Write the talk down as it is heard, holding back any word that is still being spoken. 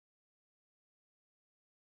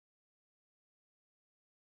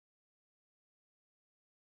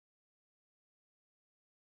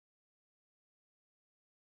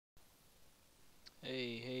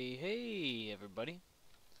Hey, everybody.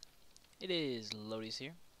 It is Lodious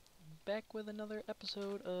here, back with another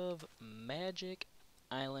episode of Magic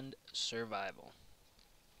Island Survival.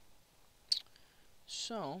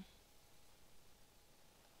 So,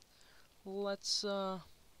 let's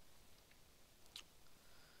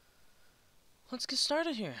get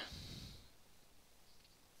started here.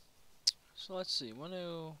 So let's see, what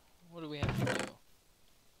do we have to do?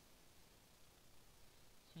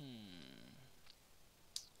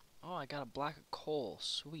 Oh, I got a block of coal,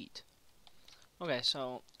 sweet. Okay,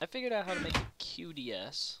 so I figured out how to make a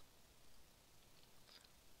QDS.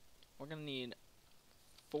 We're gonna need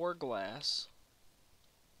 4 glass,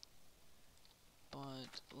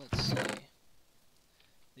 but let's see.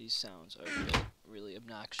 These sounds are really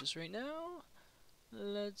obnoxious right now.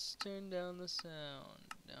 Let's turn down the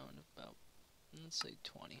sound down to about, let's say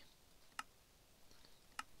 20.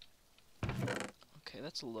 Okay,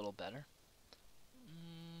 that's a little better.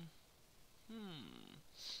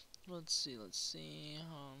 Let's see.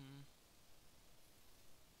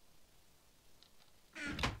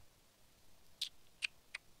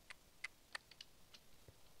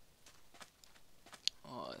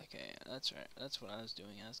 Oh, okay, that's right. That's what I was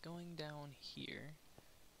doing. I was going down here.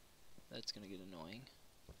 That's gonna get annoying.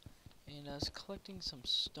 And I was collecting some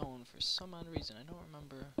stone for some odd reason. I don't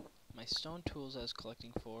remember my stone tools I was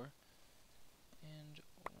collecting for. And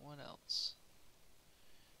what else?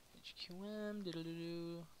 HQM,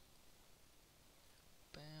 diddle-doo-doo.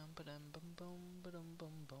 Bam, ba-dum, bum, bum, ba-dum,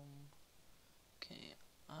 bum, bum. Okay,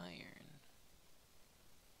 iron.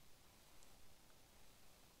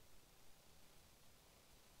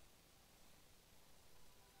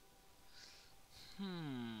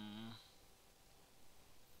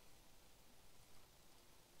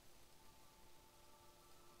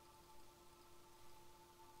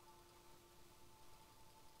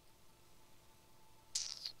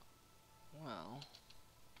 Well,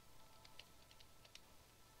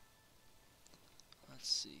 let's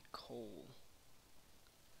see, coal.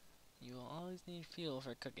 You will always need fuel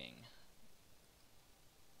for cooking.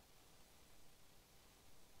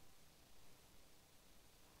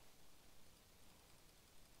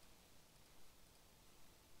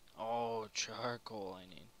 Oh, charcoal I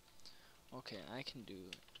need. Okay, I can do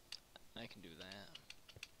that.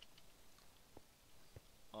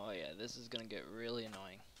 Oh yeah, this is gonna get really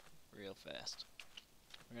annoying real fast.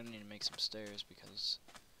 We're gonna need to make some stairs because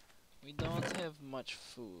we don't have much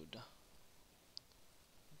food.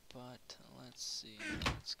 But let's see.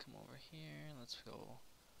 Let's come over here. Let's go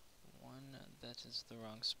one. That is the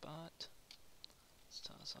wrong spot. Let's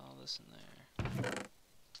toss all this in there.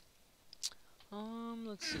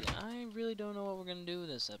 Let's see. I really don't know what we're gonna do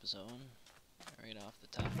this episode. Right off the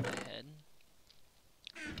top of my head.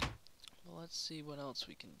 Well, let's see what else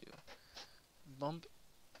we can do. Bump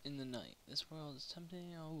in the night. This world is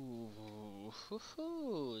tempting. Oh,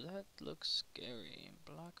 hoo-hoo, that looks scary.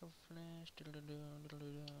 Block of flesh.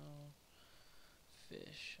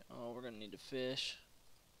 Fish. Oh, we're gonna need to fish.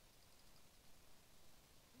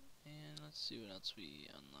 And let's see what else we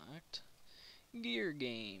unlocked. Gear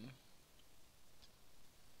game.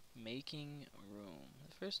 Making room.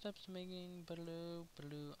 The first steps to making blue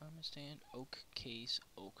armor stand, oak case,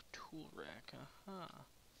 oak tool rack.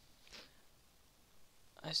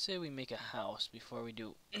 I say we make a house before we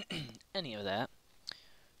do any of that.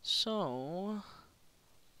 So,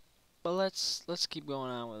 but let's keep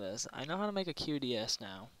going on with this. I know how to make a QDS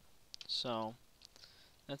now, so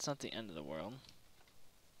that's not the end of the world.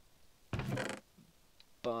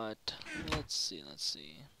 But let's see.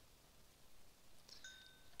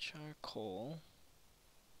 Charcoal.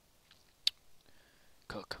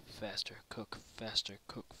 Cook faster, cook faster,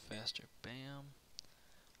 cook faster. Bam.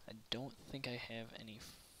 I don't think I have any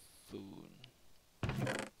food.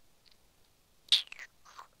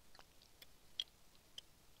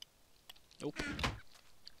 Nope.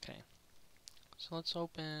 Okay. So let's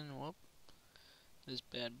open this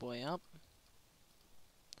bad boy up.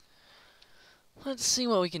 Let's see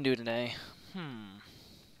what we can do today.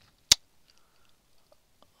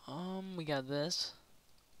 We got this.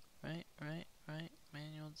 Right.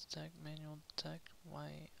 Manual detect.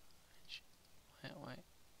 Why?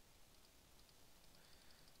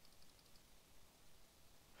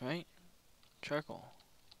 Right? Charcoal.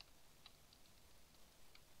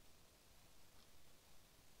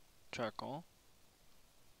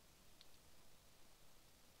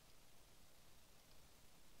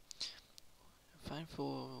 Find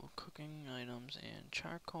full cooking items and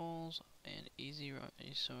charcoals and easy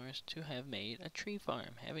resource to have made a tree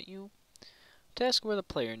farm, haven't you? Task where the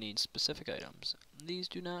player needs specific items. These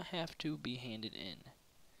do not have to be handed in.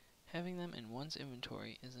 Having them in one's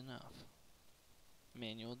inventory is enough.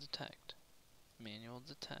 Manual detect. Manual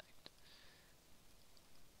detect.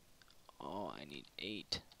 Oh, I need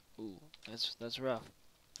 8. Ooh, that's rough.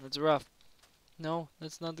 That's rough. No,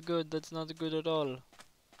 that's not good. That's not good at all.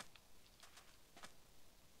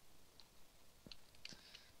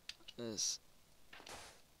 This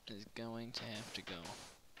is going to have to go.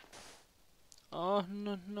 Oh,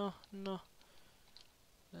 no, no, no.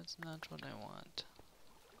 That's not what I want.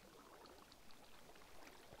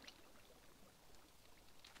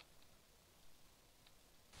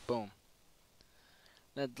 Boom.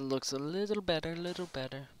 That looks a little better, little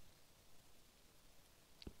better.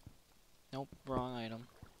 Nope, wrong item.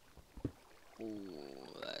 Ooh,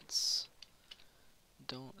 that's...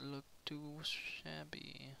 Don't look too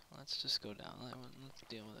shabby. Let's just go down. Let's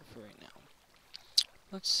deal with it for right now.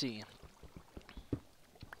 Let's see.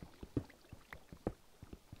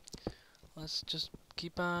 Let's just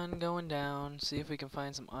keep on going down. See if we can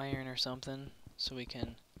find some iron or something. So we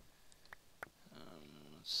can...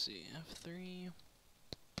 let's see. F3...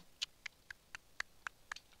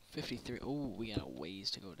 53. Ooh, we got a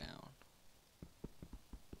ways to go down.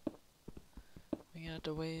 We got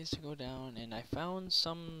a ways to go down, and I found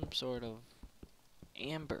some sort of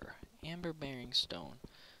amber bearing stone.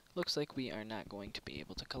 Looks like we are not going to be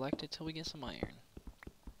able to collect it till we get some iron.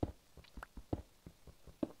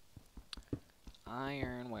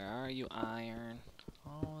 Iron, where are you, iron?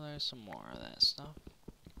 Oh, there's some more of that stuff.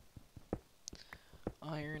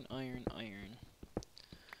 Iron, iron, iron.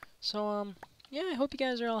 So, yeah, I hope you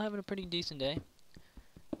guys are all having a pretty decent day.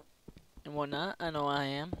 And whatnot, I know I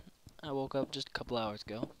am. I woke up just a couple hours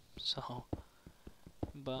ago, so...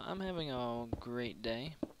 But I'm having a great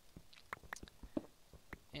day.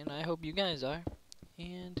 And I hope you guys are.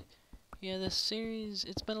 And, yeah, this series,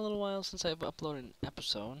 it's been a little while since I've uploaded an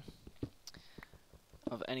episode.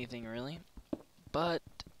 Of anything, really. But...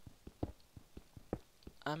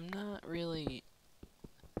 I'm not really...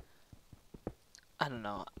 I don't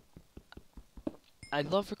know. I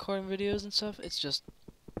love recording videos and stuff, it's just...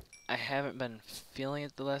 I haven't been feeling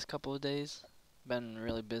it the last couple of days. Been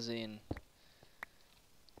really busy and...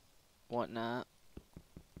 whatnot.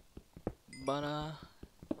 But,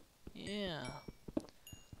 yeah.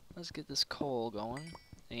 Let's get this coal going.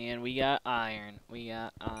 And we got iron. We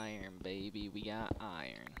got iron, baby. We got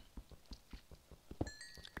iron.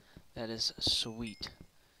 That is sweet.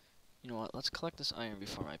 You know what? Let's collect this iron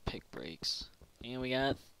before my pick breaks. And we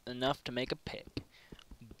got enough to make a pick.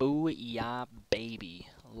 Booyah, baby.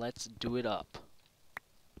 Let's do it up.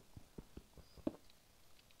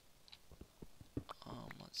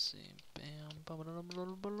 Let's see. Bam.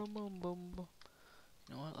 Boom.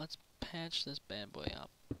 You know what? Let's patch this bad boy up.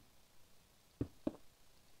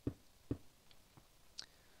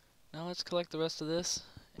 Now let's collect the rest of this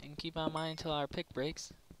and keep on mine until our pick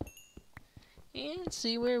breaks. And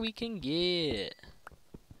see where we can get.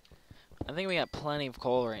 I think we got plenty of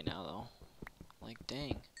coal right now, though. Like,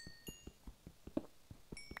 dang.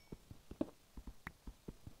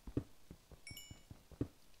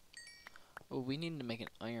 Oh, we need to make an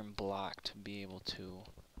iron block to be able to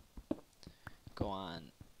go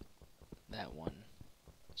on that one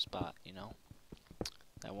spot, you know?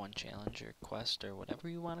 That one challenge or quest or whatever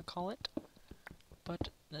you want to call it. But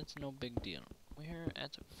that's no big deal. We're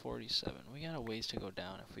at 47. We got a ways to go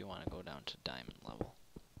down if we want to go down to diamond level.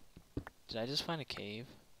 Did I just find a cave?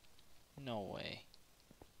 No way.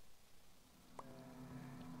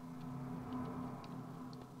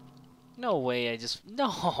 No way,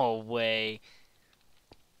 no way.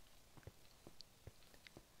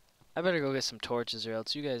 I better go get some torches or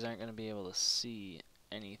else you guys aren't going to be able to see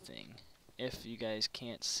anything. If you guys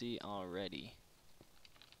can't see already.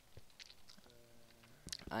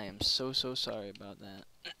 I am so sorry about that.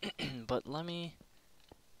 But let me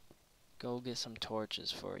go get some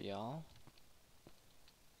torches for y'all.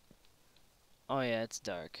 Oh yeah, it's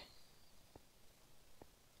dark.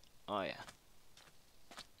 Oh yeah.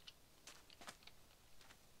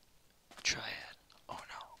 Triad. Oh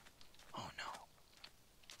no. Oh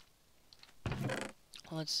no.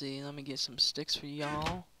 Let's see, let me get some sticks for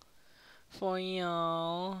y'all.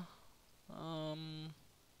 Bam.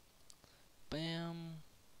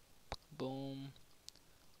 Boom.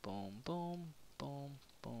 Boom, boom, boom,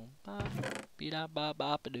 boom, bop. Be-da bop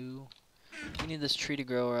bop a doo. We need this tree to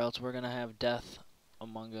grow or else we're gonna have death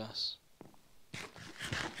among us.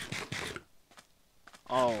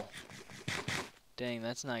 Oh. Dang,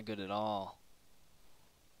 that's not good at all.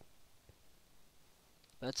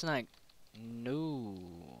 That's not...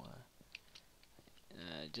 No.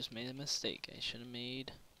 I just made a mistake. I should have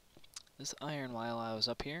made this iron while I was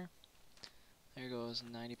up here. There goes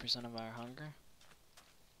 90% of our hunger.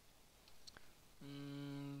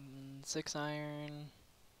 6 iron.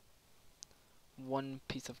 1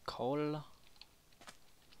 piece of coal.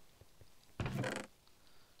 I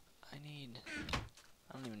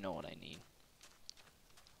don't even know what I need.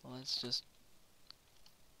 Let's just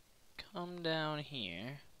come down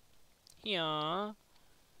here. Here.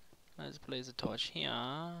 Let's place a torch here.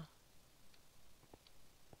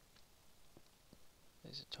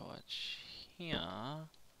 Place a torch here.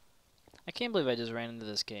 I can't believe I just ran into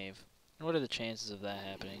this cave. And what are the chances of that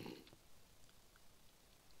happening?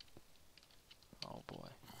 Oh boy.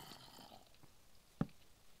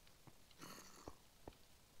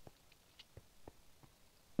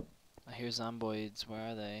 I hear zomboids.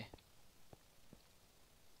 Where are they?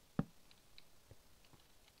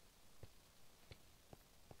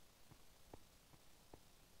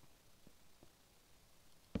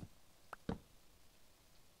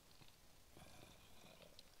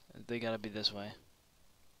 They gotta be this way.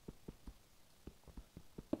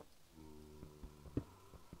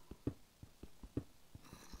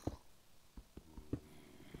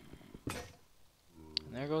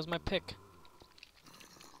 And there goes my pick.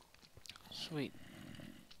 Sweet.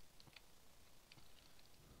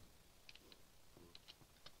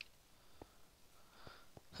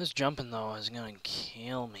 This jumping though is gonna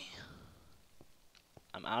kill me.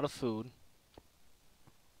 I'm out of food.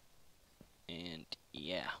 And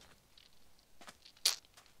yeah.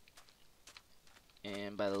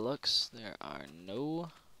 And by the looks, there are no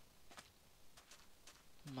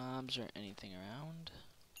mobs or anything around.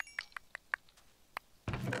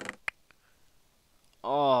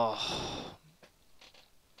 Oh.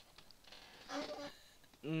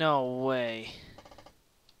 No way.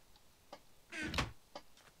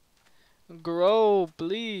 Grow,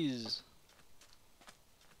 please.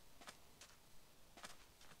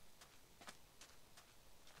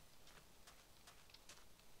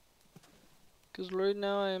 Because right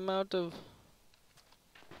now I am out of...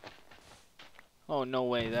 Oh, no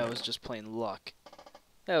way. That was just plain luck.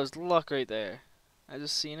 That was luck right there. I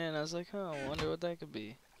just seen it and I was like, oh, I wonder what that could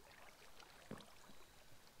be.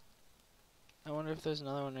 I wonder if there's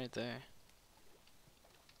another one right there.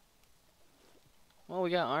 Well, we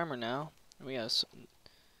got armor now. We got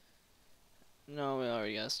no, we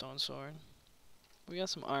already got a stone sword. We got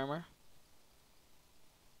some armor.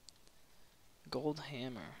 Gold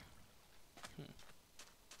hammer.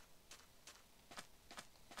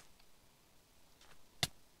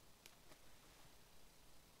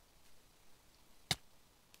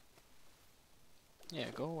 Yeah,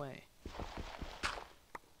 go away.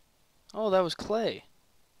 Oh, that was clay.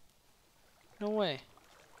 No way.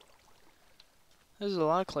 There's a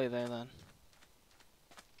lot of clay there then.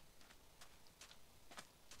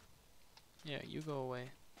 Yeah, you go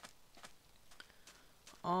away.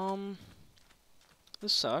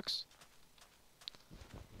 This sucks.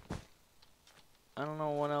 I don't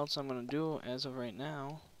know what else I'm gonna do as of right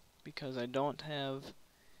now, because I don't have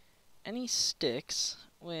any sticks,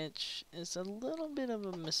 which is a little bit of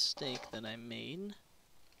a mistake that I made.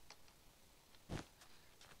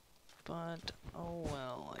 But, oh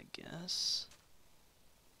well, I guess.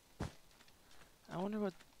 I wonder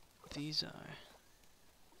what these are.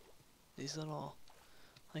 These little,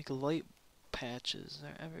 like, light patches.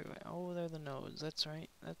 They're everywhere. Oh, they're the nodes. That's right.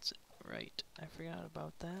 That's right. I forgot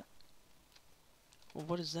about that. Well,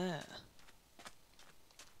 what is that?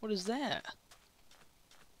 What is that?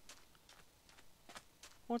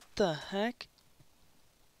 What the heck?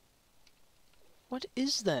 What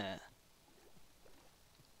is that?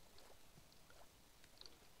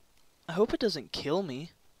 I hope it doesn't kill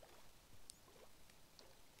me.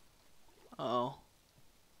 Uh-oh.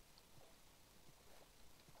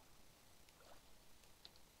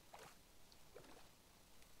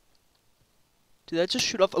 Did that just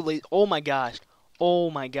shoot off a laser? Oh my gosh. Oh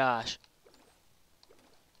my gosh.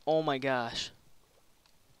 Oh my gosh.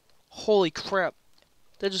 Holy crap.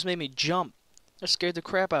 That just made me jump. That scared the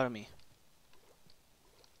crap out of me.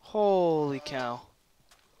 Holy cow.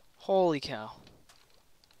 Holy cow.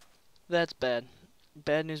 That's bad.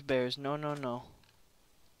 Bad news bears. No, no, no.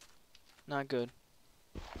 Not good.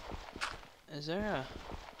 Is there a...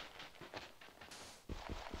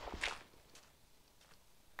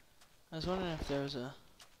 I was wondering if there was a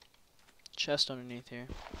chest underneath here.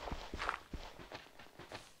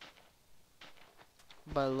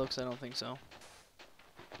 By the looks, I don't think so.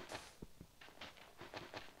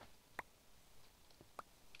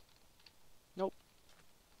 Nope.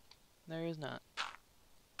 There is not.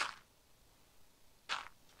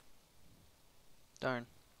 Darn.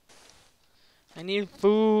 I need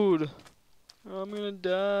food! Oh, I'm gonna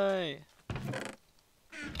die.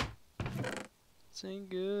 This ain't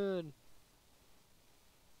good.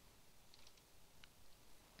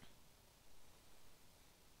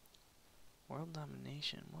 World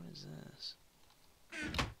domination. What is this?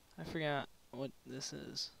 I forgot what this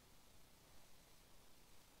is.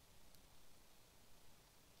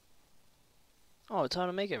 Oh, it's how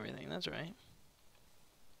to make everything. That's right.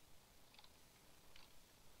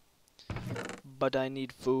 But I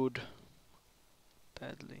need food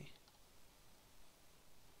badly.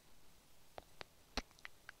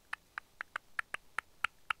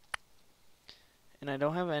 And I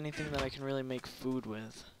don't have anything that I can really make food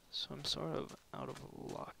with, so I'm sort of out of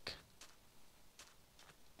luck.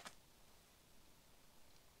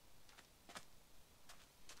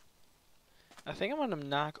 I think I'm gonna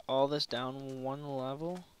knock all this down one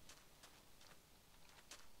level,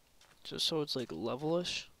 just so it's like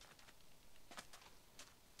levelish,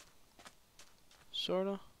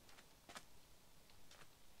 sorta.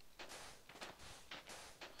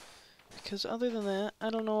 Because other than that, I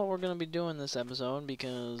don't know what we're gonna be doing this episode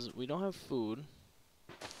because we don't have food.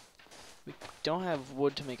 We don't have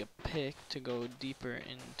wood to make a pick to go deeper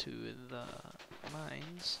into the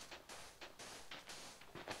mines.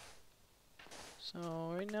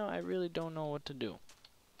 So right now I really don't know what to do.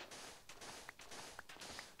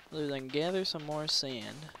 Other than gather some more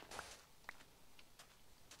sand.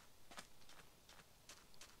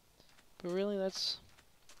 But really this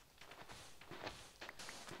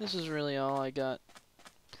is really all I got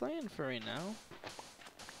planned for right now.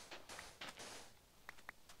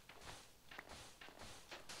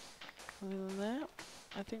 Other than that,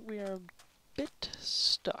 I think we are a bit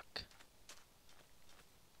stuck.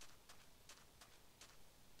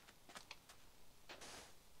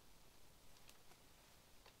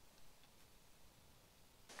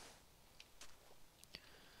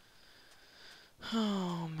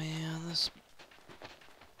 Oh man, this...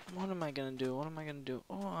 What am I gonna do? What am I gonna do?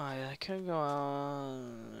 Oh, I could go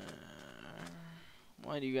on...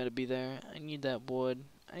 Why do you gotta be there? I need that wood.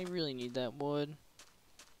 I really need that wood.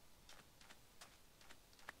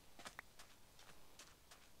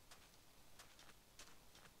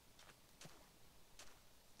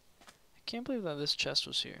 I can't believe that this chest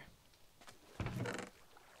was here.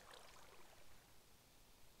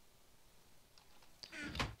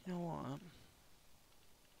 You know what?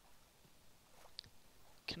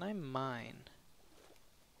 Can I mine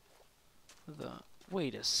the...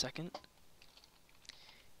 Wait a second.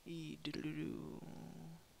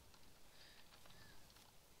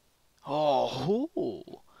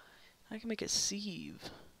 Oh, I can make a sieve.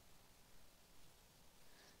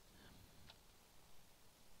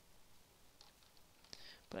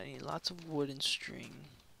 But I need lots of wood and string.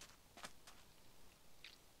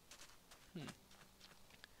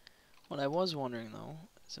 What I was wondering though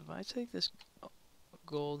is if I take this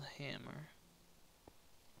gold hammer,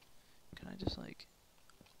 can I just like...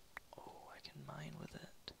 Oh, I can mine with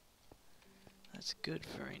it. That's good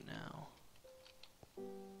for right now.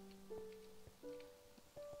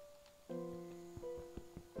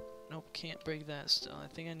 Nope, can't break that still. I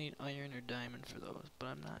think I need iron or diamond for those, but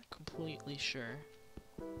I'm not completely sure.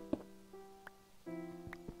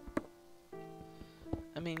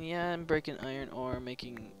 I mean, yeah, I'm breaking iron ore,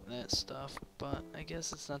 making that stuff, but I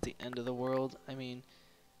guess it's not the end of the world. I mean,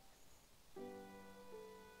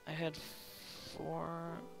 I had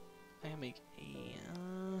 4... I can make 8...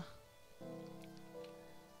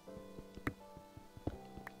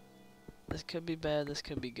 This could be bad, this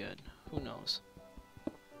could be good. Who knows?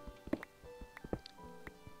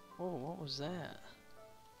 Oh, what was that?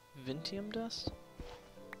 Vintium dust?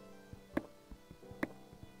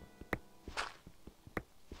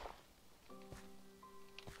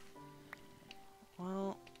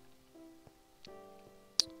 Well,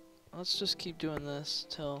 let's just keep doing this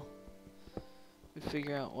till we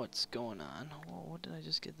figure out what's going on. Whoa, what did I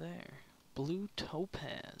just get there? Blue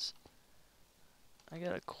topaz. I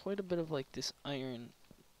got quite a bit of like this iron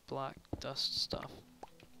block dust stuff.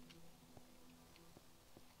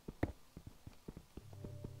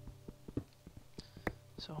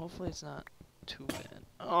 So hopefully it's not too bad.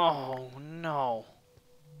 Oh no.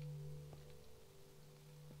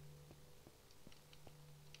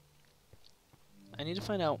 I need to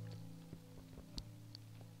find out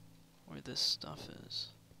where this stuff is.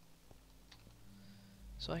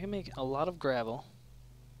 So I can make a lot of gravel.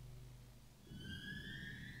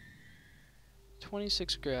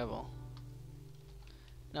 26 gravel.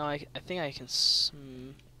 Now I think I can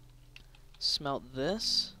smelt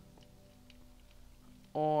this,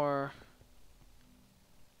 or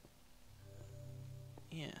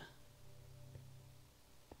yeah,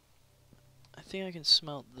 I think I can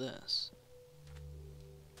smelt this.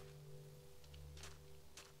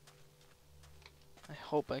 I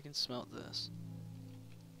hope I can smelt this.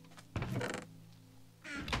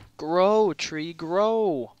 Grow, tree,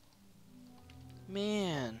 grow!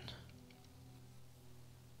 Man.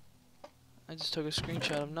 I just took a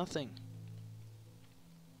screenshot of nothing.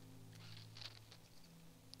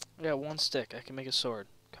 I got one stick. I can make a sword.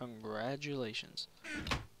 Congratulations.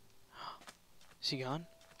 Is he gone?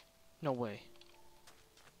 No way.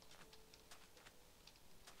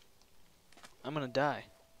 I'm gonna die.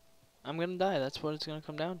 I'm gonna die. That's what it's gonna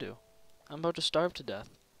come down to. I'm about to starve to death.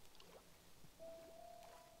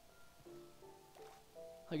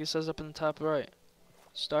 Like it says up in the top right.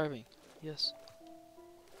 Starving. Yes.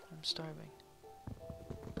 I'm starving.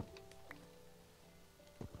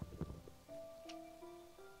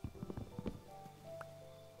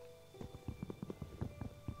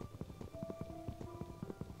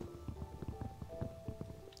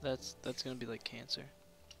 That's gonna be like cancer.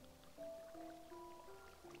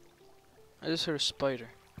 I just heard a spider.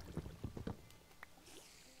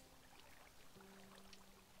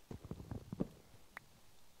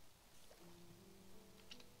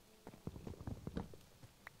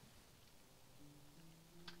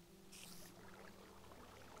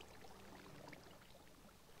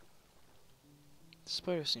 The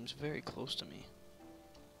spider seems very close to me.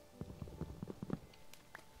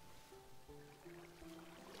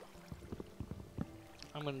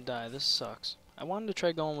 I'm gonna die. This sucks. I wanted to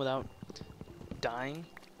try going without dying,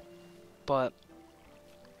 but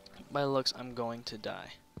by looks, I'm going to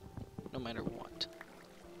die, no matter what.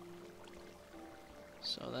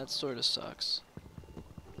 So that sort of sucks.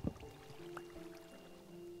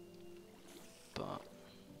 But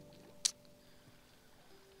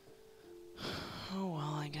oh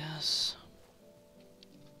well, I guess.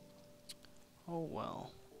 Oh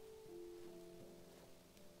well.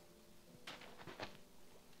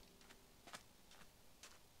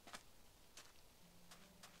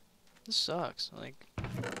 This sucks. Like,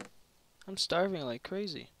 I'm starving like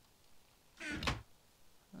crazy.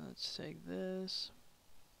 Let's take this.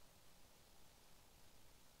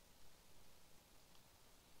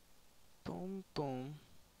 Boom, boom.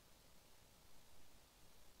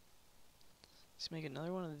 Let's make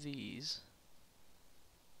another one of these.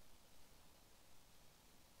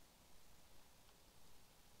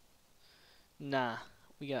 Nah,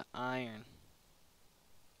 we got iron.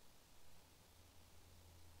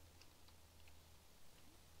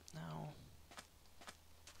 No.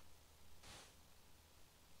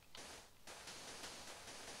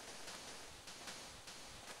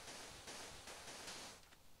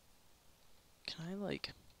 Can I,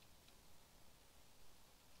 like,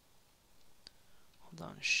 hold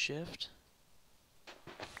on, shift?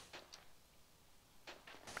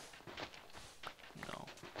 No.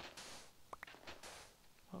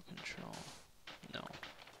 Well, control. No.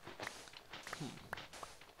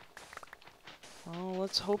 Well,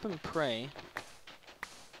 let's hope and pray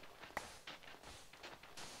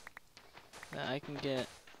that I can get...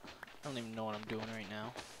 I don't even know what I'm doing right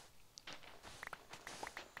now.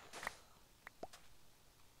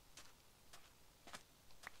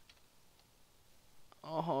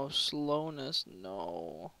 Oh, slowness,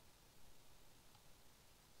 no.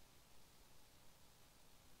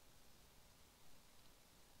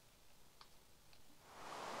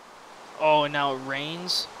 Oh, and now it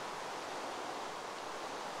rains?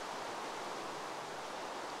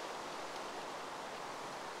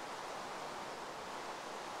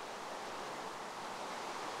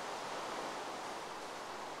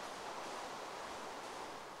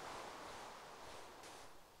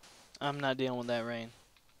 I'm not dealing with that rain.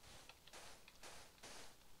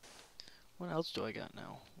 What else do I got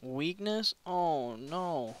now? Weakness? Oh,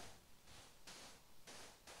 no.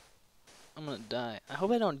 I'm gonna die. I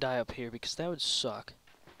hope I don't die up here because that would suck.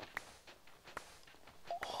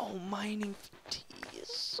 Oh, mining fatigue is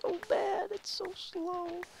so bad. It's so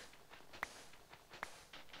slow.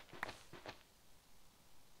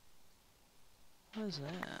 What is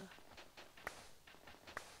that?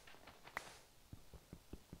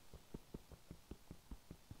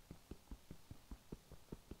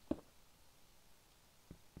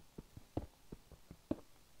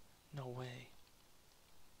 No way.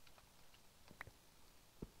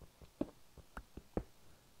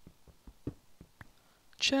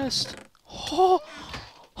 Chest. Oh,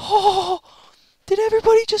 oh! Did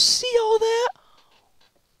everybody just see all that?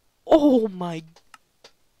 Oh my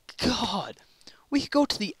God! We could go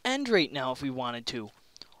to the end right now if we wanted to.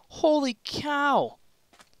 Holy cow!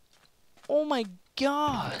 Oh my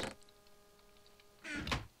God!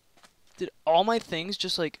 Did all my things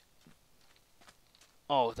just like...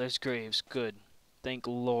 Oh, there's graves. Good. Thank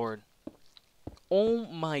Lord. Oh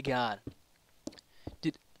my God.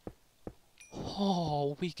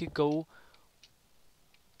 Oh, we could go.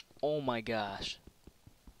 Oh my gosh.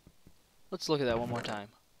 Let's look at that one more time.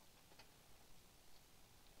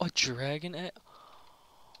 A dragon egg?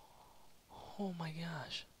 Oh my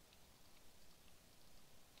gosh.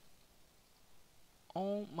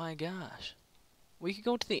 Oh my gosh. We could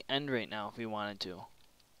go to the end right now if we wanted to.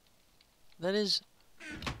 That is...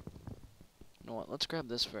 You know what? Let's grab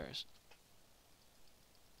this first.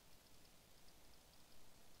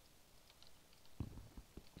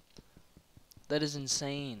 That is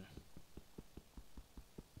insane.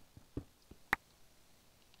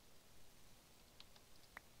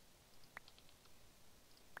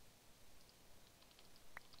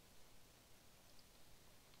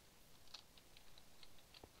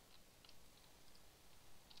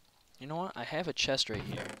 You know what? I have a chest right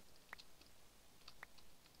here.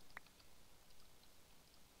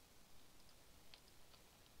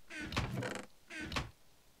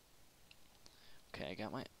 Okay, I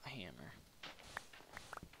got my hammer.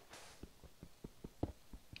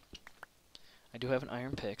 I do have an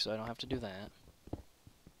iron pick, so I don't have to do that.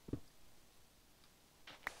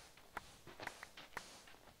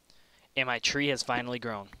 And my tree has finally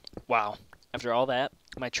grown. Wow. After all that,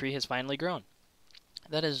 my tree has finally grown.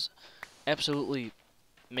 That is absolutely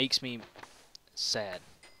makes me sad.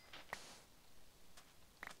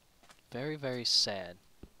 Very, very sad.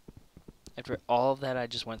 After all of that I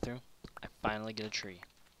just went through, I finally get a tree.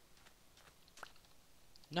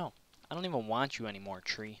 No, I don't even want you anymore,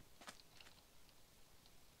 tree.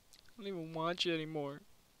 I don't even want you anymore.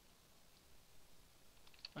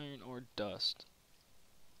 Iron or dust.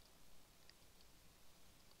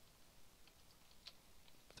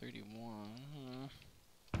 31.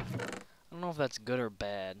 I don't know if that's good or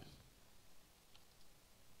bad.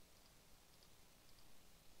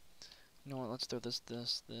 You know what? Let's throw this,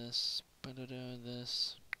 this, these,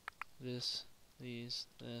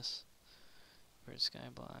 this. Red sky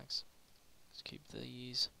blocks. Let's keep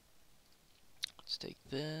these. Let's take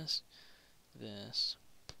this, this,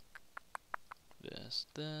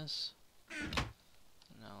 this.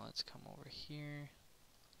 Now let's come over here.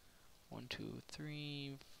 1, 2,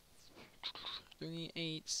 3,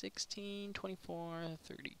 8, 16, 24,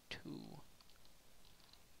 32.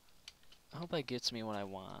 I hope that gets me what I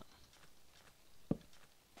want.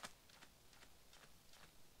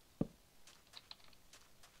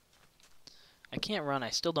 I can't run, I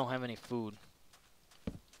still don't have any food.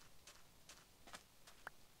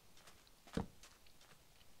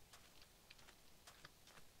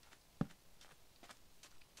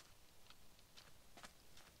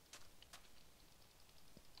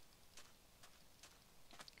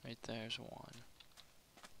 Right there's one.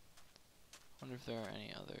 Wonder if there are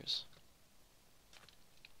any others.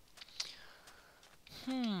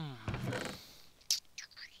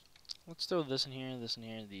 Let's throw this in here,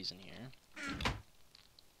 these in here.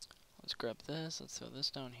 Let's grab this, let's throw this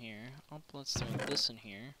down here. Oh, let's throw this in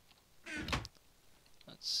here.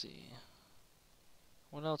 Let's see.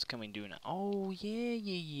 What else can we do now? Oh, yeah.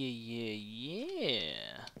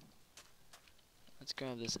 Let's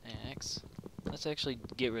grab this axe. Let's actually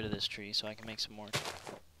get rid of this tree so I can make some more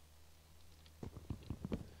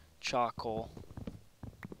charcoal.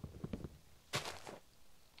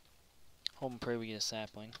 Hope and pray we get a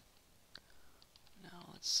sapling. Now,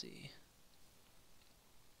 let's see.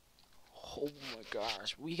 Oh my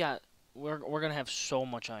gosh, we're gonna have so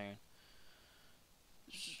much iron.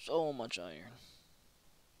 So much iron.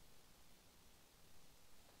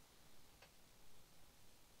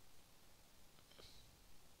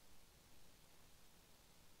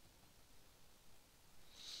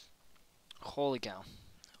 Holy cow.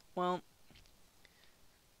 Well,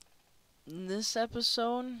 in this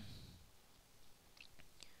episode,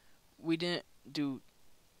 we didn't do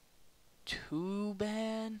too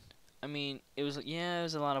bad. I mean, it was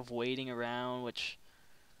a lot of waiting around, which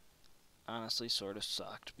honestly sort of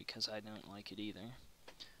sucked because I didn't like it either.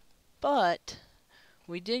 But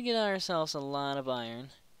we did get ourselves a lot of iron,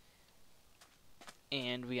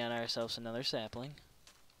 and we got ourselves another sapling.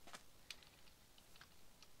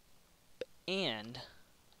 And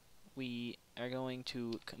we are going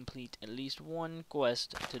to complete at least one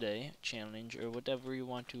quest today, challenge or whatever you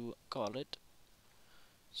want to call it.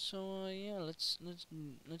 So yeah, let's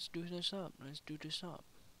do this up. Let's do this up.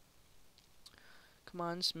 Come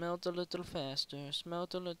on, smelt a little faster.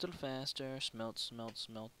 Smelt a little faster. Smelt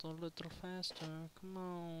a little faster.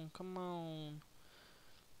 Come on.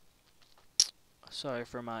 Sorry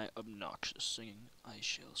for my obnoxious singing. I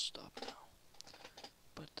shall stop now.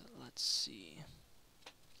 But let's see.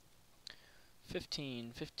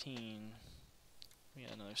 15. We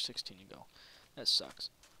got another 16 to go. That sucks.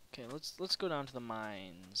 Okay, let's go down to the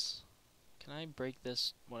mines. Can I break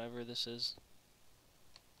this, whatever this is?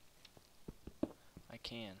 I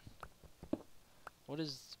can. What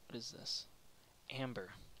is this? Amber.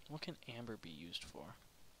 What can amber be used for?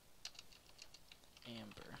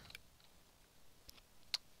 Amber.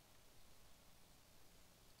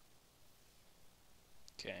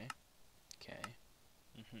 Okay. Okay.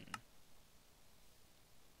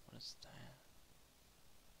 What is that?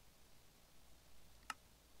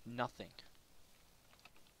 Nothing.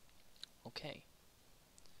 Okay.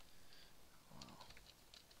 Wow.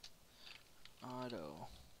 Auto.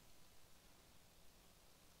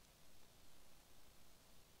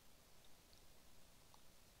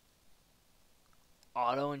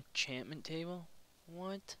 Auto enchantment table?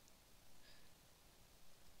 What?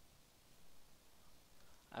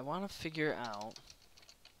 I want to figure out.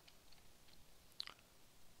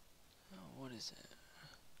 Oh, what is it?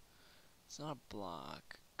 It's not a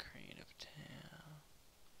block. Creative tab.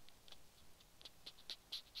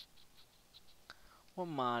 What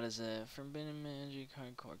mod is it? Forbidden Magic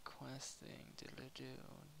Hardcore Questing.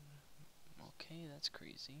 Okay, that's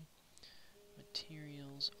crazy.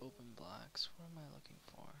 Materials, open blocks. What am I looking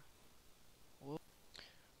for? Whoa.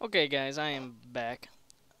 Okay, guys, I am back.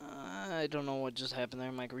 I don't know what just happened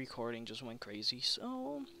there. My recording just went crazy.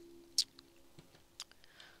 So,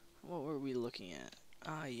 what were we looking at?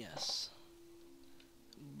 Ah, yes.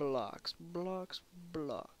 Blocks, blocks,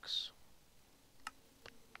 blocks.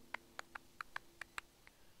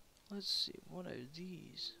 Let's see, what are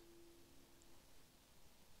these?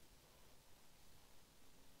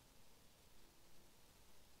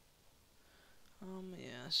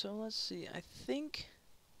 Yeah, so let's see, I think,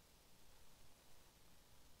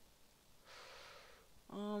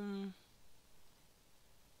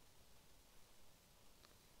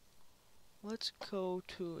 let's go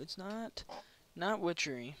to, it's not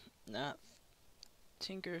witchery, not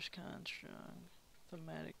Tinker's Construct,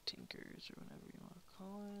 Thematic Tinkers, or whatever you want to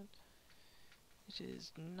call it. It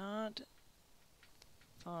is not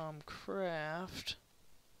Craft.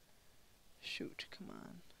 Shoot, come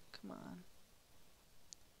on.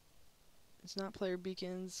 It's not Player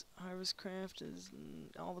Beacons. Harvest Craft is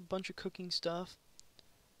all the bunch of cooking stuff.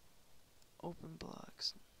 Open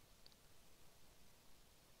blocks.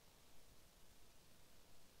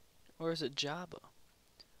 Or is it Jabba?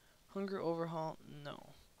 Hunger Overhaul?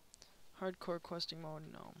 No. Hardcore Questing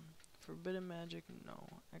Mode? No. Forbidden Magic?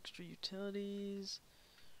 No. Extra Utilities?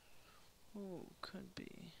 Oh, could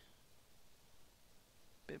be.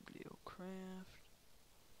 Bibliocraft?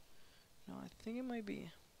 No, I think it might be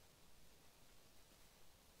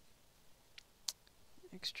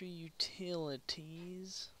extra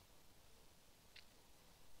utilities.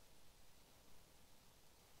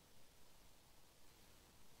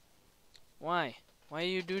 Why? Why do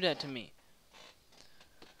you do that to me?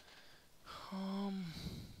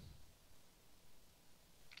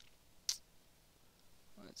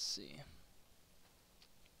 Let's see.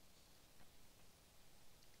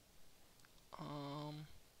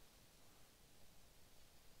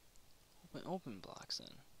 Open blocks then.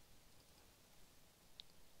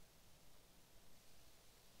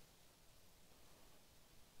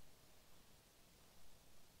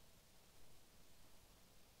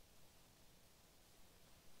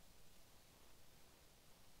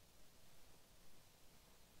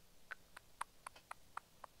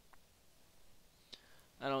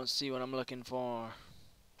 I don't see what I'm looking for.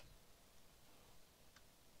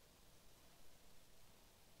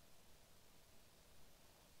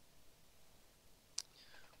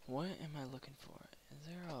 What am I looking for? Is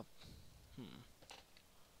there a...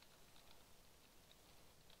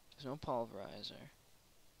 There's no pulverizer.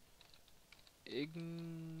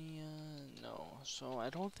 Ignia... No. So I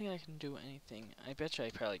don't think I can do anything. I bet you I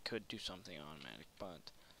probably could do something automatic,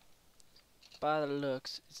 but... by the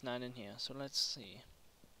looks, it's not in here. So let's see.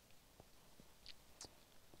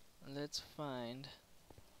 Let's find...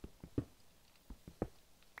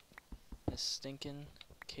 this stinking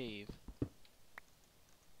cave.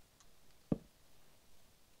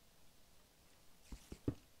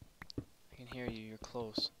 I can hear you, you're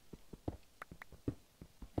close.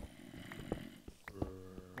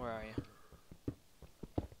 Where are you?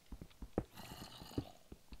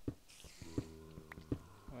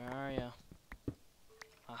 Where are you?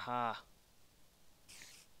 Aha.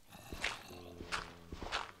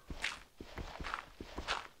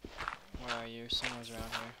 Where are you? You're somewhere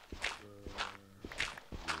around here.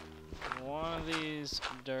 One of these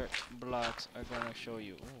dirt blocks are gonna show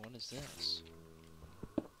you. Oh, what is this?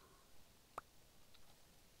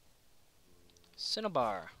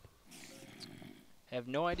 Cinnabar. Have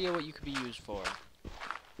no idea what you could be used for.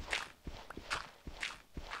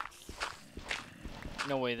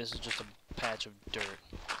 No way this is just a patch of dirt.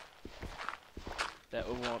 That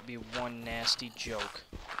won't be one nasty joke.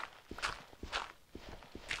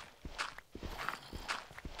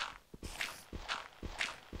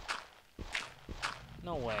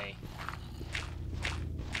 No way.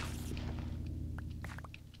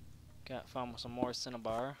 Found some more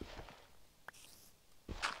cinnabar.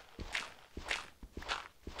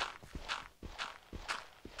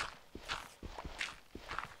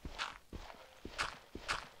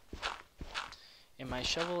 And my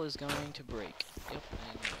shovel is going to break. Yep,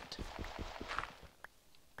 I knew it.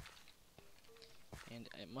 And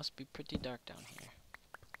it must be pretty dark down here.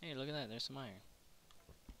 Hey, look at that, there's some iron.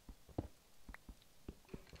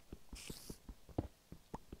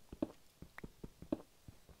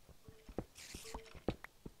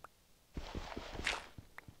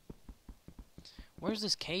 Where's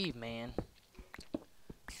this cave, man?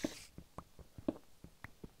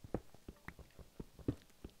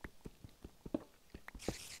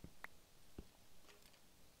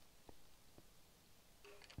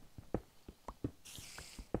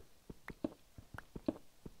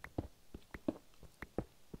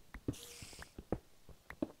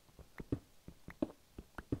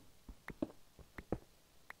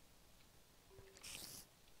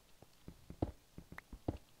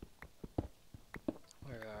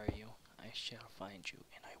 Where are you? I shall find you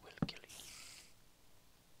and I will kill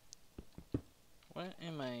you. What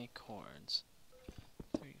am my chords?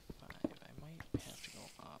 35. I might have to go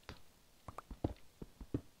up.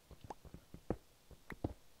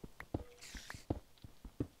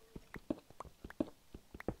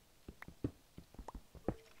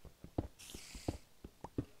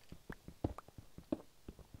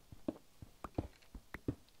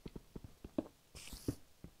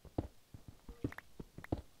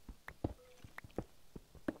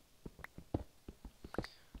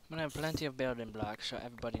 I'm gonna have plenty of building blocks so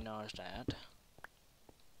everybody knows that.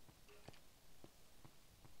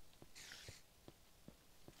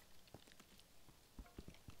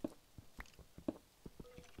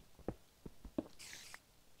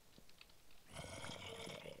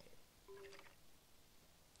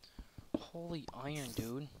 Holy iron,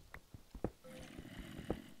 dude.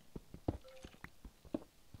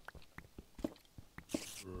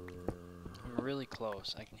 I'm really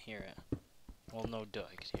close. I can hear it. Well, no duh,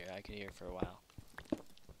 I could hear it. I could hear it for a while.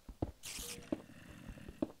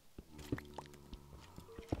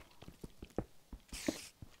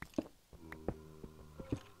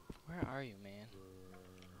 Where are you, man?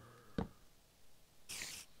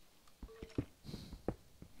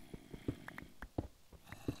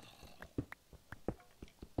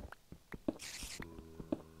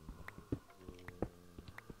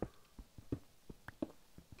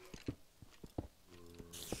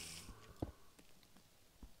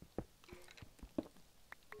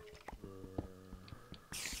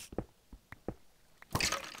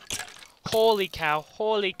 Holy cow,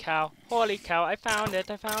 holy cow, holy cow, I found it,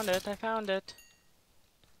 I found it, I found it.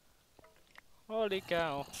 Holy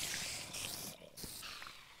cow.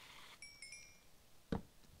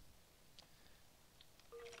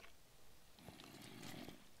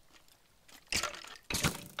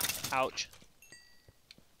 Ouch.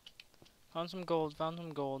 Found some gold,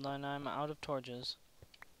 and I'm out of torches.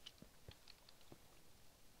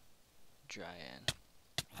 Dryad.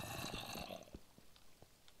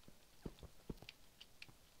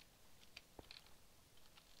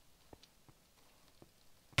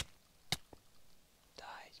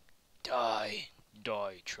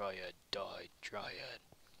 Die, Triad, die, Triad.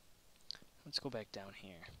 Let's go back down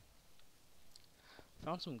here.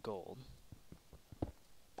 Found some gold.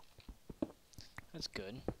 That's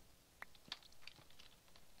good.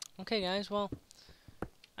 Okay, guys, well,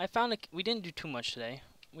 we didn't do too much today.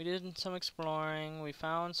 We did some exploring, we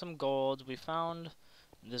found some gold, we found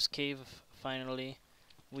this cave finally.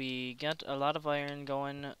 We got a lot of iron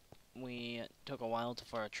going. We took a while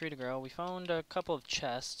for a tree to grow. We found a couple of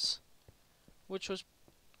chests, which was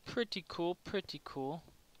pretty cool,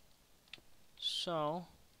 So,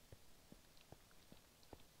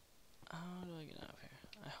 how do I get out of here?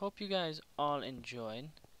 I hope you guys all enjoyed.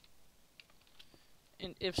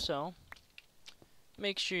 And if so,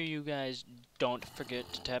 make sure you guys don't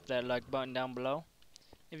forget to tap that like button down below.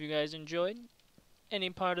 If you guys enjoyed any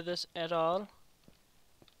part of this at all.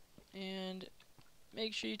 And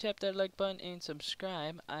make sure you tap that like button and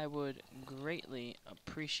subscribe. I would greatly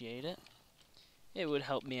appreciate it. It would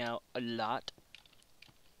help me out a lot.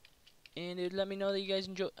 And it would let me know that you guys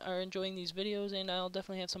are enjoying these videos, and I'll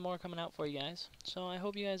definitely have some more coming out for you guys. So I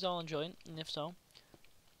hope you guys all enjoyed, and if so,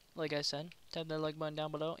 like I said, tap that like button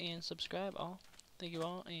down below and subscribe all. Thank you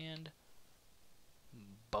all, and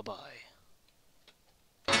Bye-bye.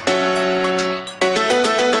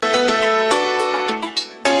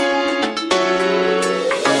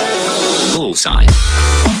 Bullseye.